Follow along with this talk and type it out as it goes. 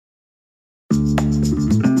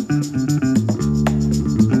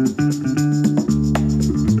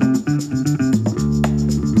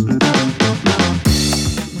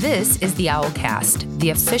the Owlcast,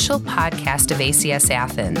 the official podcast of ACS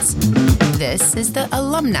Athens. This is the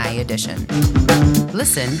Alumni Edition.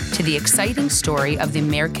 Listen to the exciting story of the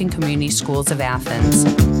American Community Schools of Athens.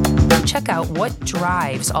 Check out what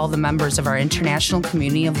drives all the members of our international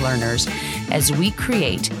community of learners as we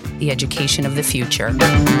create the education of the future.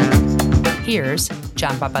 Here's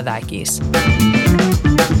John Papadakis.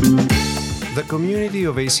 The community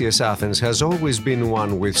of ACS Athens has always been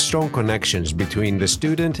one with strong connections between the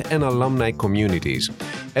student and alumni communities.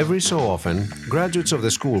 Every so often, graduates of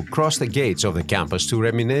the school cross the gates of the campus to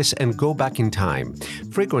reminisce and go back in time.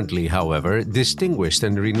 Frequently, however, distinguished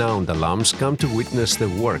and renowned alums come to witness the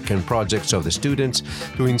work and projects of the students,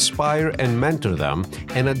 to inspire and mentor them,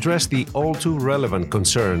 and address the all too relevant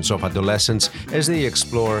concerns of adolescents as they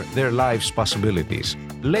explore their life's possibilities.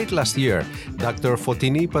 Late last year, Dr.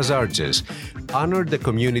 Fotini Pazartzis honored the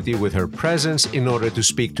community with her presence in order to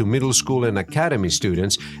speak to middle school and academy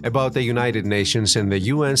students about the United Nations and the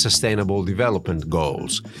UN Sustainable Development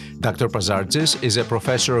Goals. Dr. Pazartzis is a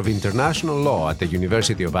professor of international law at the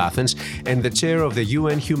University of Athens and the chair of the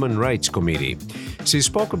UN Human Rights Committee. She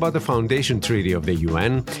spoke about the Foundation Treaty of the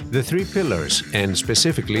UN, the three pillars, and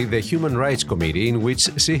specifically the Human Rights Committee, in which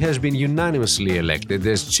she has been unanimously elected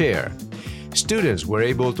as chair. Students were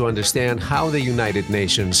able to understand how the United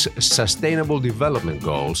Nations Sustainable Development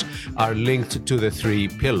Goals are linked to the three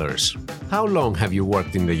pillars. How long have you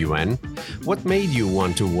worked in the UN? What made you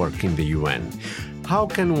want to work in the UN? How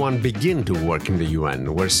can one begin to work in the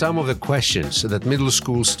UN? Were some of the questions that middle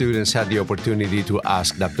school students had the opportunity to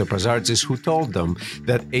ask Dr. Pazartzis, who told them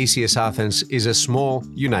that ACS Athens is a small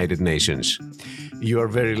United Nations. You are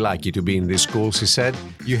very lucky to be in this school, she said.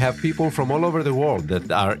 You have people from all over the world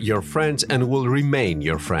that are your friends and will remain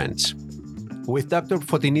your friends. With Dr.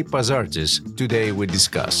 Fotini Pazartzis, today we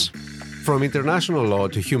discuss: from international law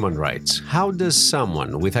to human rights, how does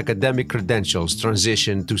someone with academic credentials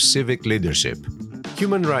transition to civic leadership?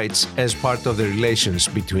 Human rights as part of the relations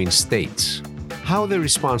between states. How the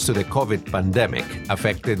response to the COVID pandemic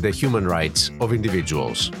affected the human rights of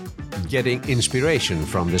individuals. Getting inspiration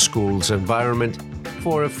from the school's environment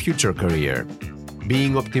for a future career.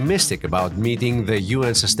 Being optimistic about meeting the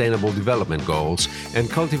UN Sustainable Development Goals and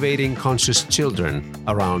cultivating conscious children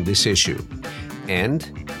around this issue. And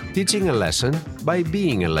teaching a lesson by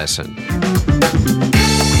being a lesson.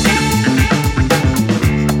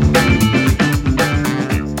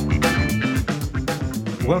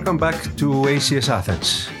 Welcome back to ACS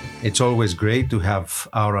Athens. It's always great to have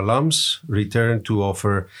our alums return to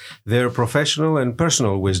offer their professional and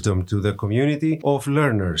personal wisdom to the community of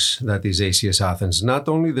learners that is ACS Athens, not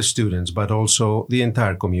only the students, but also the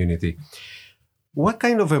entire community. What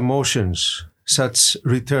kind of emotions such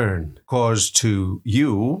return cause to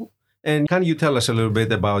you? And can you tell us a little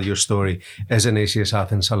bit about your story as an ACS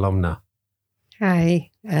Athens alumna? Hi,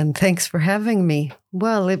 and thanks for having me.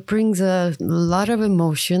 Well, it brings a lot of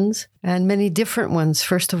emotions and many different ones.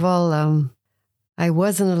 First of all, I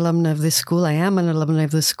was an alumna of this school. I am an alumna of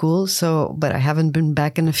the school, but I haven't been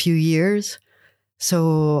back in a few years.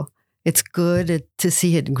 So it's good to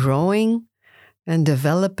see it growing and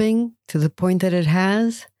developing to the point that it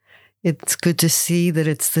has. It's good to see that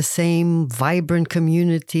it's the same vibrant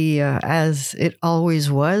community as it always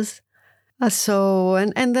was.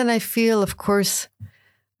 And then I feel, of course,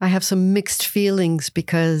 I have some mixed feelings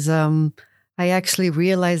because I actually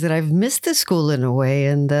realize that I've missed the school in a way,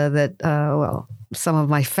 and some of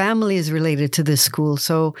my family is related to this school.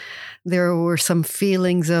 So there were some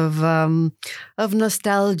feelings of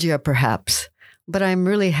nostalgia, perhaps. But I'm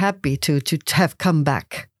really happy to have come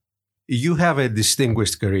back. You have a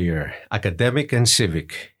distinguished career, academic and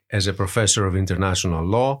civic, as a professor of international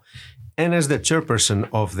law and as the chairperson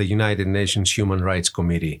of the United Nations Human Rights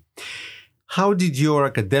Committee. How did your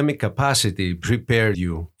academic capacity prepare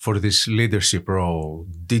you for this leadership role?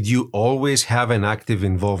 Did you always have an active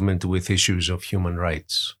involvement with issues of human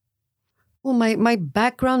rights? Well, my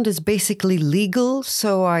background is basically legal.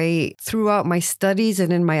 So throughout my studies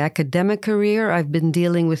and in my academic career, I've been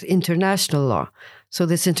dealing with international law. So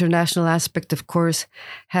this international aspect, of course,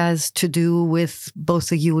 has to do with both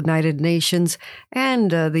the United Nations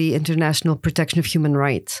and the International Protection of Human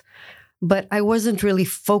Rights. But I wasn't really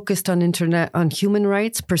focused on human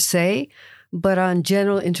rights per se, but on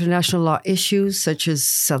general international law issues such as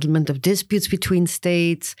settlement of disputes between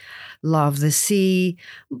states, law of the sea,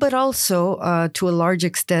 but also to a large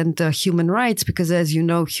extent human rights, because as you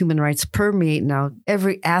know, human rights permeate now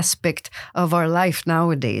every aspect of our life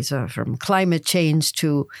nowadays, from climate change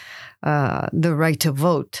to the right to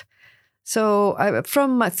vote. So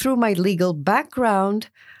through my legal background,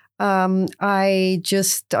 I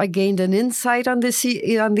gained an insight on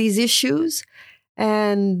these issues.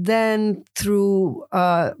 And then through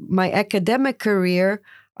my academic career,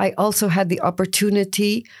 I also had the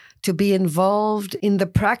opportunity to be involved in the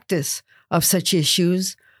practice of such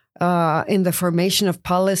issues, in the formation of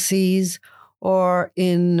policies, or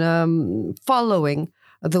in following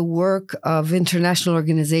the work of international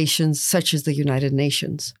organizations such as the United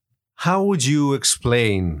Nations. How would you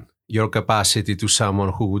explain your capacity to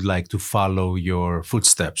someone who would like to follow your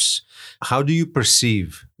footsteps? How do you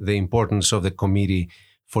perceive the importance of the Committee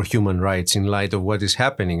for Human Rights in light of what is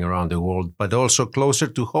happening around the world, but also closer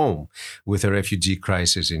to home with the refugee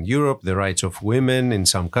crisis in Europe, the rights of women in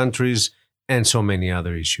some countries, and so many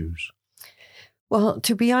other issues? Well,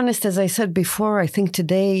 to be honest, as I said before, I think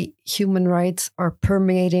today human rights are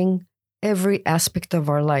permeating every aspect of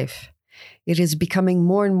our life. It is becoming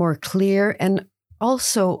more and more clear, and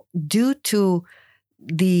also due to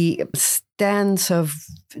the stance of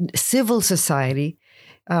civil society,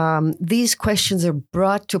 these questions are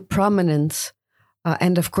brought to prominence,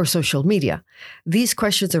 and of course, social media. These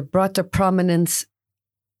questions are brought to prominence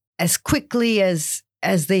as quickly as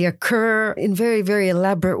they occur in very, very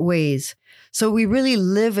elaborate ways. So we really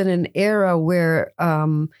live in an era where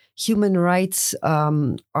human rights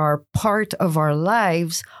are part of our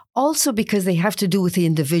lives, also because they have to do with the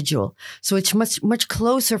individual. So it's much, much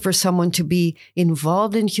closer for someone to be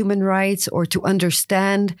involved in human rights or to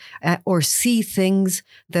understand or see things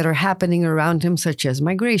that are happening around him, such as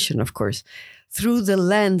migration, of course, through the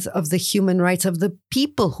lens of the human rights of the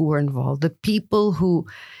people who are involved, the people who,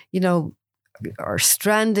 are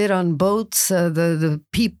stranded on boats, the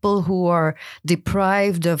people who are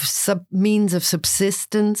deprived of means of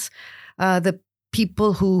subsistence, the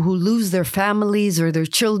people who lose their families or their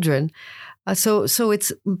children. So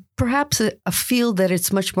it's perhaps a field that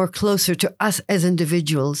it's much more closer to us as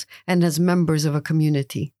individuals and as members of a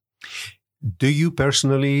community. Do you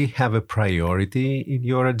personally have a priority in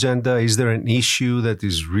your agenda? Is there an issue that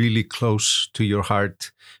is really close to your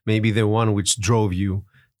heart? Maybe the one which drove you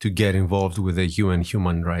to get involved with the UN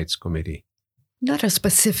Human Rights Committee? Not a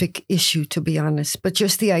specific issue, to be honest, but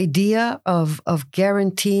just the idea of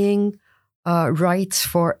guaranteeing rights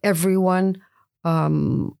for everyone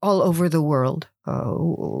all over the world,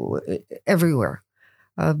 everywhere.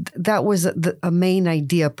 That was a main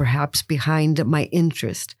idea, perhaps, behind my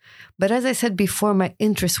interest. But as I said before, my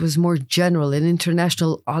interest was more general in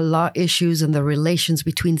international law issues and the relations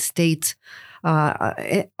between states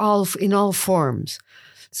in all forms.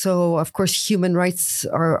 So, of course, human rights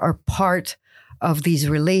are part of these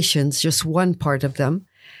relations, just one part of them.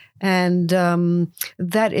 And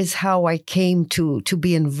that is how I came to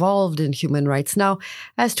be involved in human rights. Now,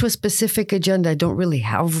 as to a specific agenda, I don't really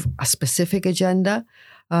have a specific agenda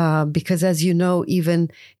because, as you know, even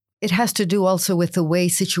it has to do also with the way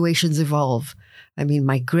situations evolve. I mean,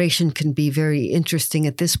 migration can be very interesting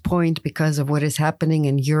at this point because of what is happening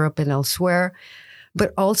in Europe and elsewhere.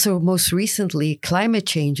 But also, most recently, climate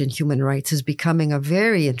change and human rights is becoming a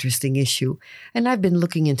very interesting issue. And I've been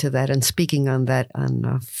looking into that and speaking on that on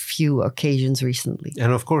a few occasions recently.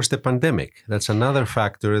 And of course, the pandemic. That's another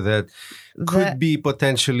factor that could be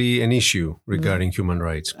potentially an issue regarding human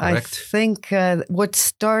rights, correct? I think what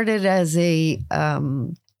started as a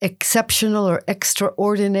exceptional or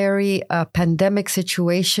extraordinary pandemic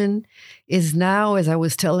situation is now, as I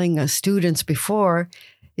was telling students before,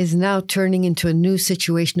 is now turning into a new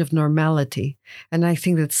situation of normality. And I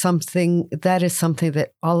think that is something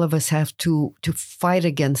that all of us have to fight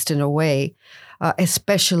against in a way,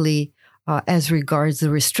 especially as regards the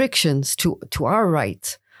restrictions to our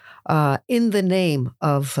rights in the name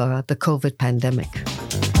of the COVID pandemic.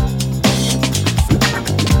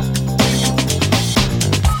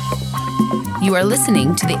 You are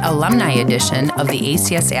listening to the alumni edition of the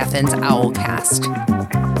ACS Athens Owlcast.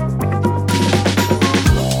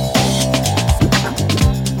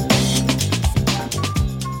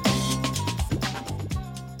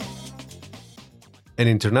 An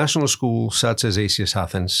international school such as ACS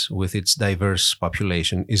Athens, with its diverse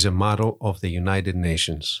population, is a model of the United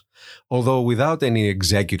Nations. Although without any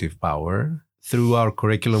executive power, through our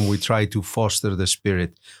curriculum we try to foster the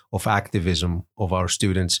spirit of activism of our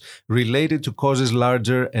students related to causes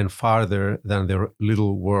larger and farther than their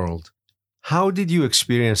little world. How did you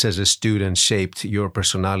experience as a student shaped your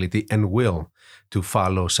personality and will to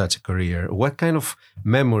follow such a career? What kind of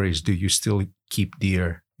memories do you still keep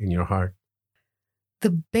dear in your heart?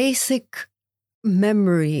 The basic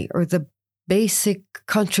memory or the basic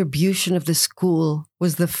contribution of the school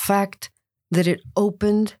was the fact that it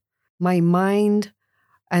opened my mind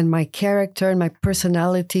and my character and my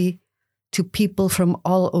personality to people from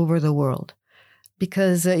all over the world.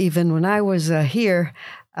 Because even when I was here,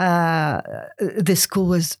 this school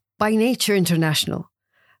was by nature international.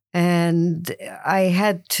 And I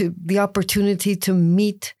had the opportunity to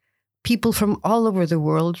meet people from all over the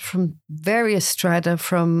world, from various strata,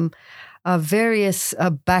 from various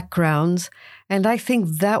backgrounds. And I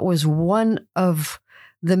think that was one of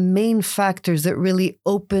the main factors that really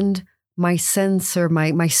opened my sense or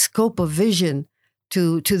my scope of vision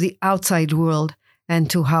to the outside world and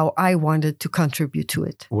to how I wanted to contribute to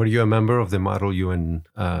it. Were you a member of the Model UN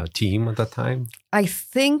team at that time? I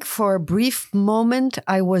think for a brief moment,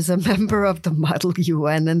 I was a member of the Model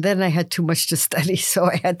UN, and then I had too much to study, so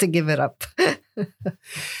I had to give it up.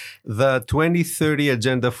 The 2030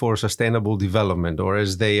 Agenda for Sustainable Development, or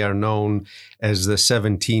as they are known as the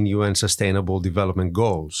 17 UN Sustainable Development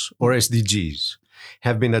Goals, or SDGs,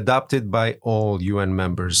 have been adopted by all UN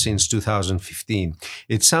members since 2015.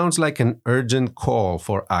 It sounds like an urgent call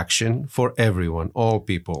for action for everyone, all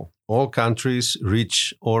people, all countries,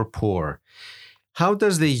 rich or poor. How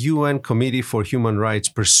does the UN Committee for Human Rights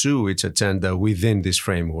pursue its agenda within this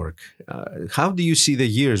framework? How do you see the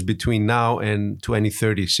years between now and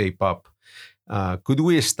 2030 shape up? Could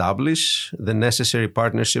we establish the necessary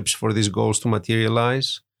partnerships for these goals to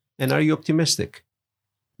materialize? And are you optimistic?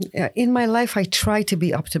 In my life, I try to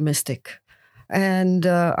be optimistic. And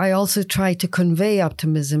I also try to convey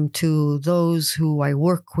optimism to those who I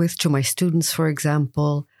work with, to my students, for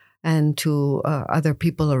example, and to other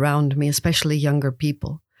people around me, especially younger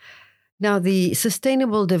people. Now, the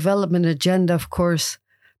Sustainable Development Agenda, of course,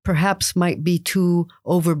 perhaps might be too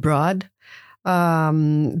overbroad.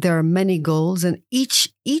 There are many goals, and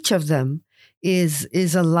each of them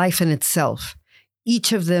is a life in itself.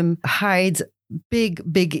 Each of them hides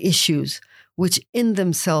big issues, which in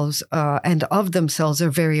themselves and of themselves are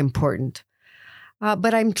very important.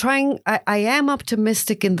 But I am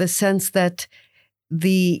optimistic in the sense that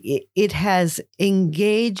it has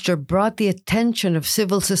engaged or brought the attention of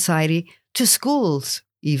civil society to schools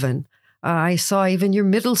even. I saw even your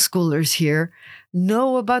middle schoolers here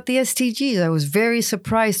know about the SDGs. I was very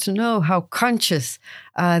surprised to know how conscious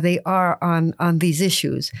they are on these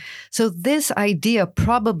issues. So this idea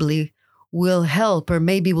probably will help, or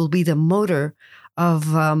maybe will be the motor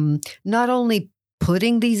of not only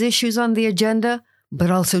putting these issues on the agenda, but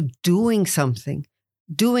also doing something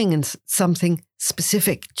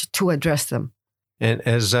specific to address them. And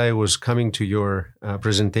as I was coming to your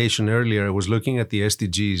presentation earlier, I was looking at the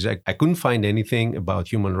SDGs. I couldn't find anything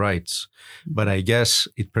about human rights, but I guess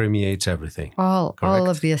it permeates everything. All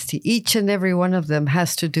of the SDGs, each and every one of them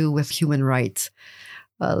has to do with human rights.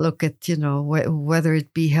 Look at, whether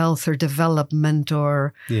it be health or development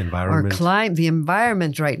or the environment, or climate, the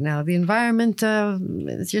environment right now. The environment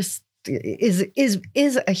is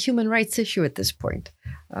a human rights issue at this point,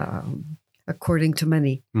 according to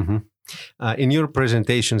many. Mm-hmm. In your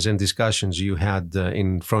presentations and discussions you had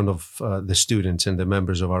in front of the students and the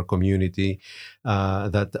members of our community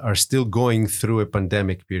that are still going through a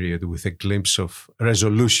pandemic period with a glimpse of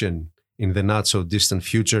resolution in the not-so-distant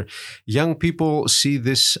future, young people see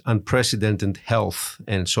this unprecedented health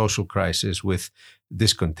and social crisis with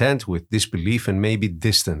discontent, with disbelief, and maybe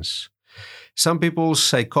distance. Some people's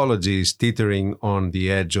psychology is teetering on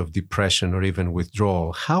the edge of depression or even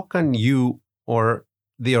withdrawal. How can you or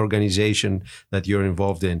the organization that you're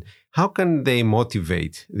involved in, how can they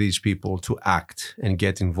motivate these people to act and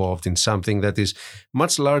get involved in something that is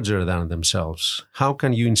much larger than themselves? How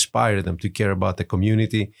can you inspire them to care about the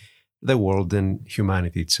community, the world, and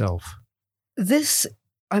humanity itself? This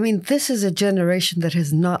is a generation that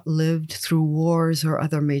has not lived through wars or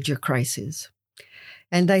other major crises.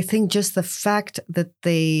 And I think just the fact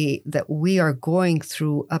that we are going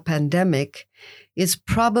through a pandemic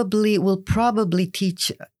will probably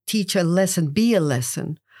teach a lesson, be a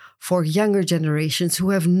lesson for younger generations who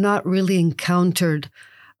have not really encountered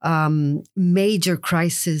major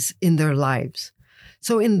crises in their lives.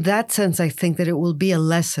 So in that sense, I think that it will be a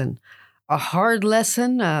lesson, a hard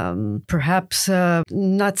lesson, perhaps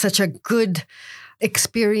not such a good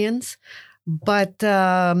experience, but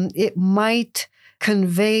it might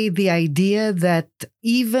convey the idea that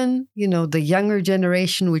even, the younger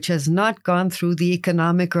generation, which has not gone through the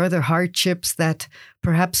economic or other hardships that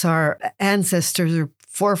perhaps our ancestors or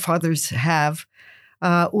forefathers have,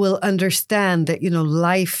 will understand that,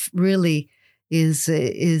 life really is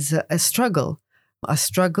a struggle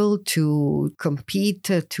to compete,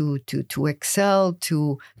 to excel,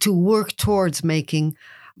 to work towards making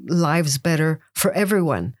lives better for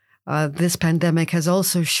everyone. This pandemic has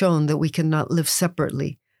also shown that we cannot live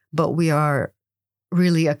separately, but we are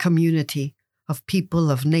really a community of people,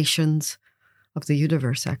 of nations, of the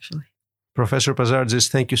universe, actually. Professor Pazardzis,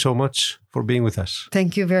 thank you so much for being with us.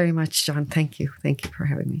 Thank you very much, John. Thank you. Thank you for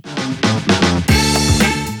having me.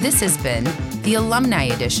 This has been the Alumni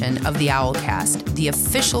Edition of the Owlcast, the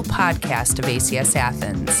official podcast of ACS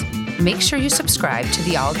Athens. Make sure you subscribe to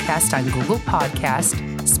the Owlcast on Google Podcast,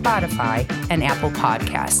 Spotify, and Apple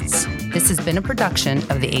Podcasts. This has been a production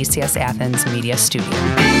of the ACS Athens Media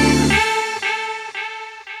Studio.